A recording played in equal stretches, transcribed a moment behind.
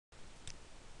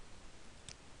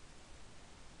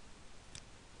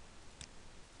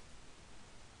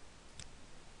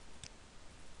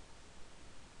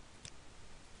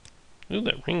Ooh,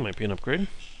 that ring might be an upgrade.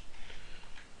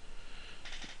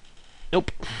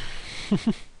 Nope.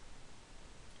 Okay,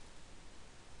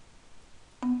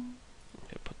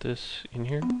 put this in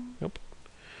here. Nope.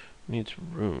 Needs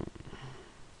room.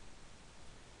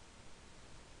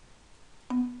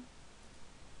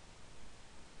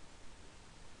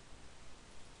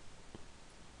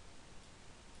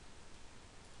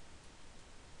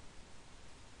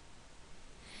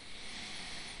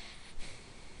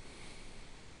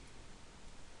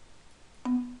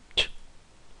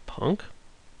 Punk?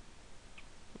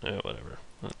 Whatever.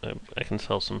 I can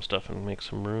sell some stuff and make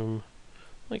some room.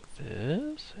 Like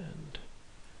this, and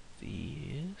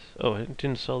these. Oh, I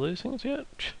didn't sell these things yet?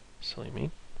 Silly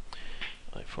me.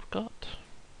 I forgot.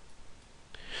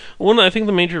 I think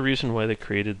the major reason why they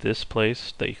created this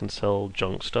place that you can sell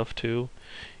junk stuff to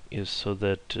is so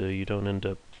that you don't end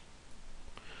up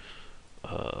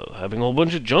having a whole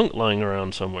bunch of junk lying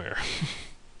around somewhere.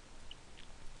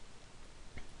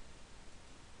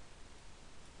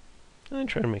 I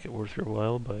try to make it worth your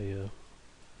while by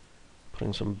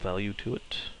putting some value to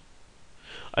it.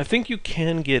 I think you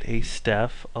can get a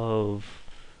staff of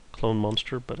clone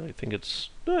monster, but I think it's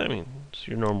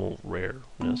your normal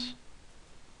rareness.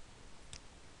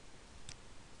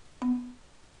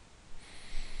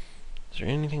 Is there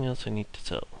anything else I need to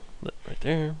sell? That right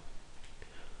there.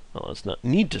 Well, it's not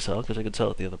need to sell because I could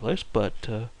sell it the other place, but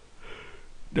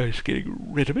nice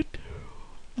getting rid of it.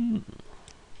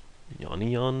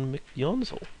 Yawny Yawn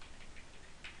McYawnsel.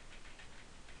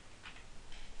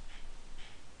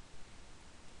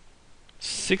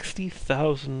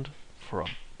 60,000 for a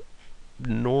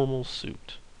normal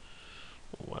suit.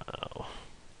 Wow.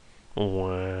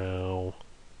 Wow.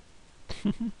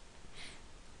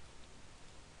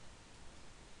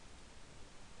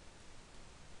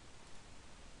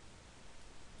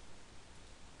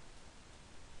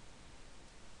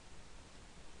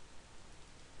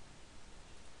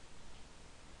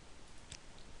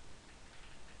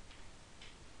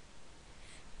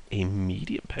 A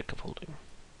medium pack of holding.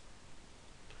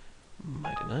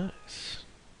 Mighty nice.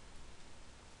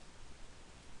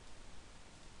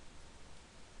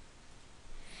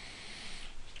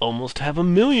 Almost have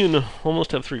 1 million.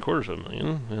 Almost have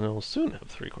 750,000, and I'll soon have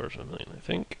 750,000, I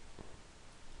think.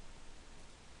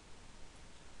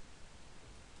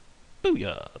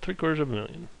 Booyah!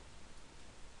 750,000.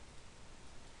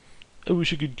 I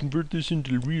wish I could convert this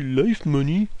into real life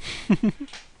money.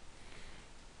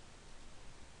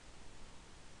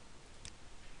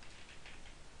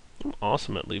 I'm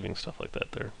awesome at leaving stuff like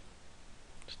that there.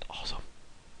 Just awesome.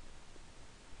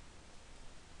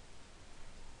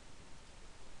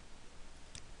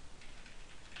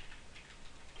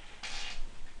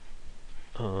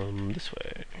 This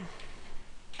way.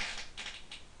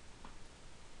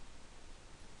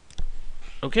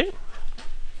 Okay.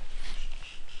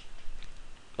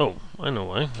 Oh, I know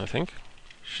why, I think.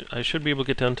 I should be able to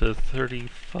get down to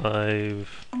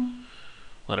 35...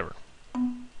 whatever.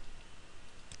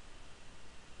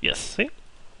 Yes, see?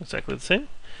 Exactly the same.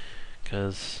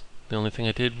 Because the only thing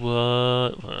I did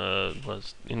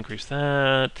was increase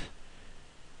that.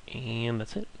 And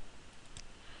that's it.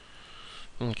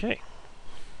 Okay.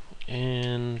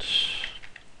 And...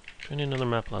 do I need another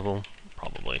map level?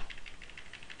 Probably.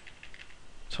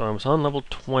 So I was on level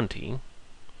 20.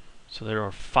 So there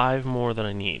are 5 more that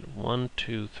I need. 1,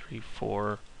 2, 3,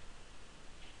 4.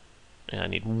 Yeah, I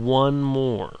need 1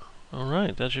 more.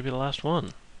 Alright, that should be the last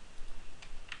one.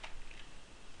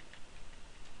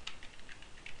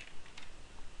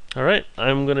 Alright,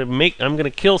 I'm gonna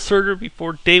kill Surtur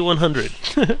before day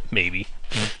 100. Maybe.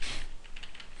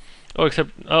 Oh,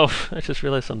 except, I just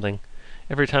realized something.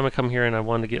 Every time I come here and I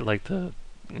want to get, like, the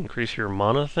increase your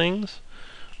mana things,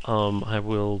 I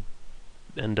will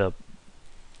end up...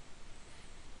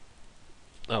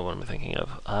 oh, what am I thinking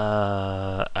of?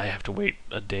 I have to wait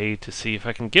a day to see if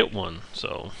I can get one,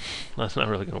 so that's not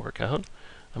really going to work out.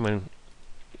 I mean,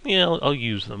 yeah, I'll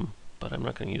use them, but I'm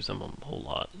not going to use them a whole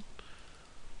lot.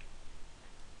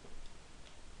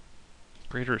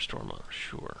 Greater restore mana,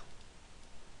 sure.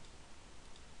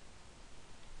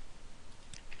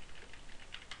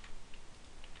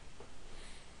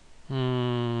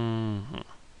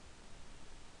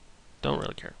 Don't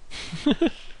really care.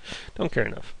 Don't care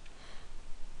enough.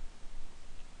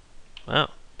 Wow,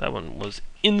 that one was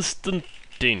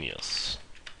instantaneous.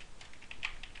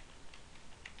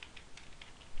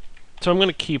 So I'm going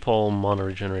to keep all mana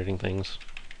regenerating things,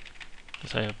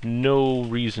 because I have no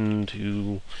reason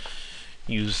to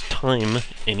use time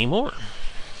anymore.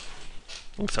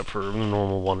 Except for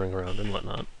normal wandering around and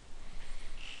whatnot.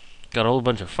 Got a whole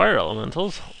bunch of fire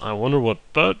elementals. I wonder what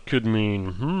that could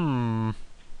mean.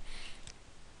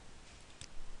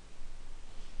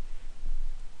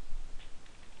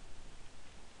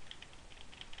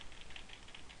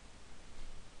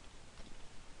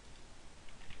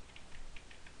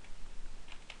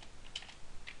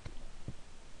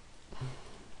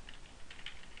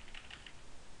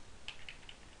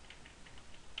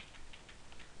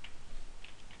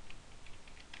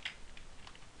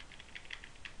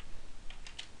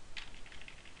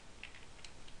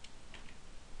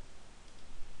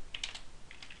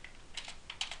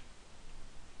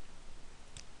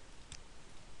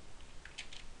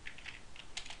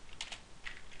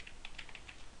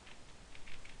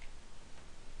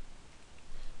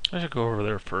 I should go over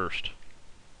there first.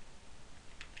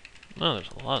 Oh, there's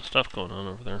a lot of stuff going on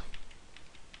over there.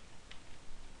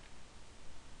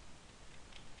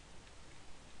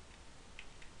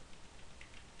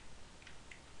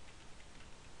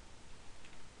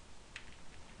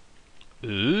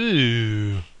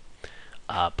 Ooh,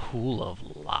 a pool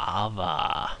of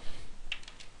lava.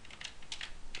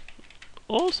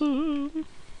 Awesome.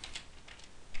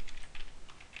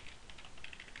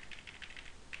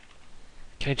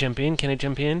 Can I jump in? Can I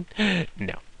jump in?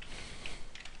 No.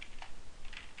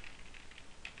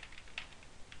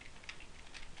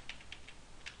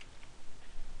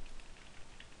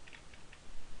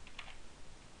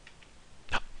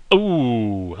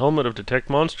 Ooh, helmet of detect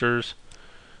monsters.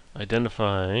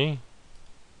 Identify.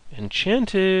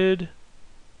 Enchanted.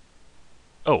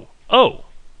 Oh, oh.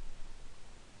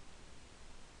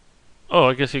 Oh,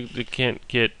 I guess you can't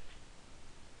get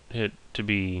it to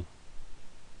be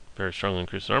very strongly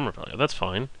increased armor value. That's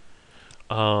fine.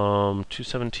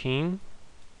 217.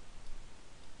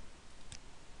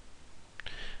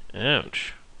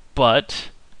 Ouch.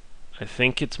 But I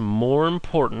think it's more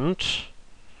important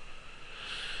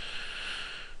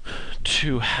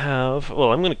to have...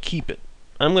 Well, I'm going to keep it.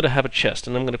 I'm going to have a chest,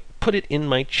 and I'm going to put it in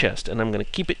my chest, and I'm going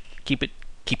to keep it. Keep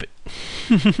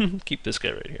this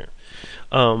guy right here.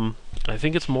 I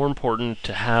think it's more important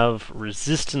to have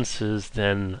resistances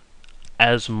than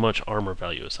as much armor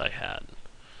value as I had.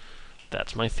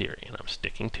 That's my theory, and I'm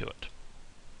sticking to it.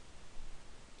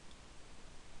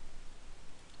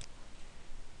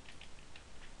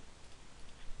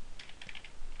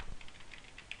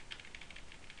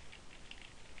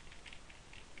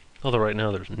 Although right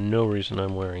now there's no reason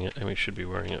I'm wearing it. I mean, I should be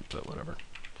wearing it, but whatever.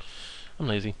 I'm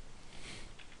lazy.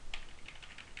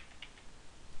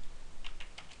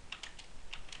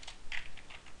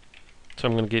 So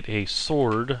I'm going to get a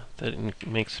sword that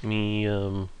makes me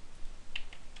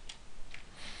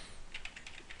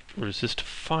resist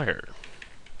fire.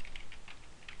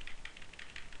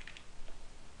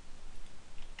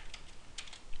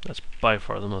 That's by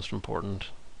far the most important.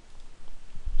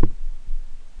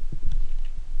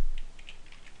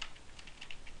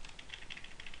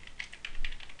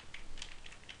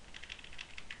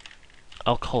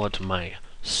 I'll call it my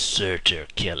Surtur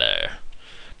Killer.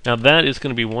 Now that is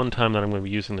going to be one time that I'm going to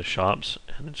be using the shops,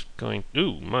 and it's going...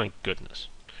 Ooh, my goodness.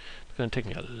 It's going to take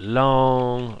me a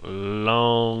long,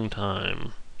 long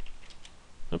time.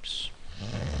 Oops.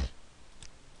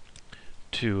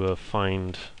 To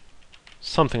find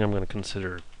something I'm going to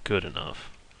consider good enough.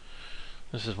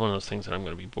 This is one of those things that I'm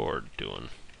going to be bored doing.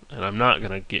 And I'm not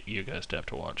going to get you guys to have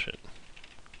to watch it,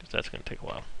 because that's going to take a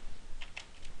while.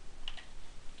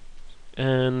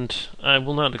 And I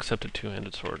will not accept a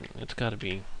two-handed sword. It's got to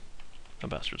be a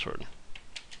bastard sword.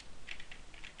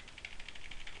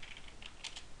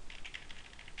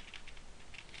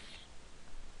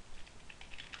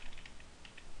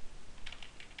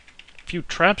 Few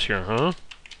traps here, huh?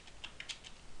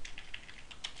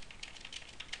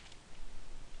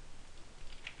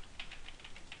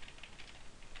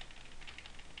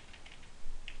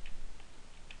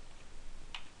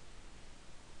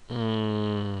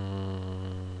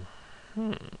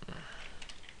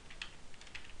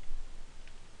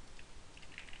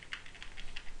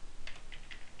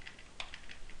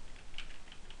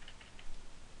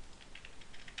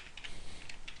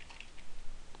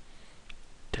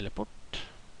 Teleport.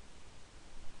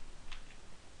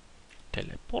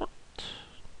 Teleport.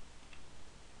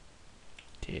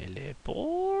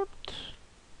 Teleport.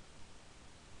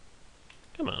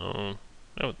 Come on.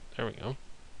 Oh, there we go.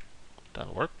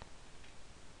 That'll work.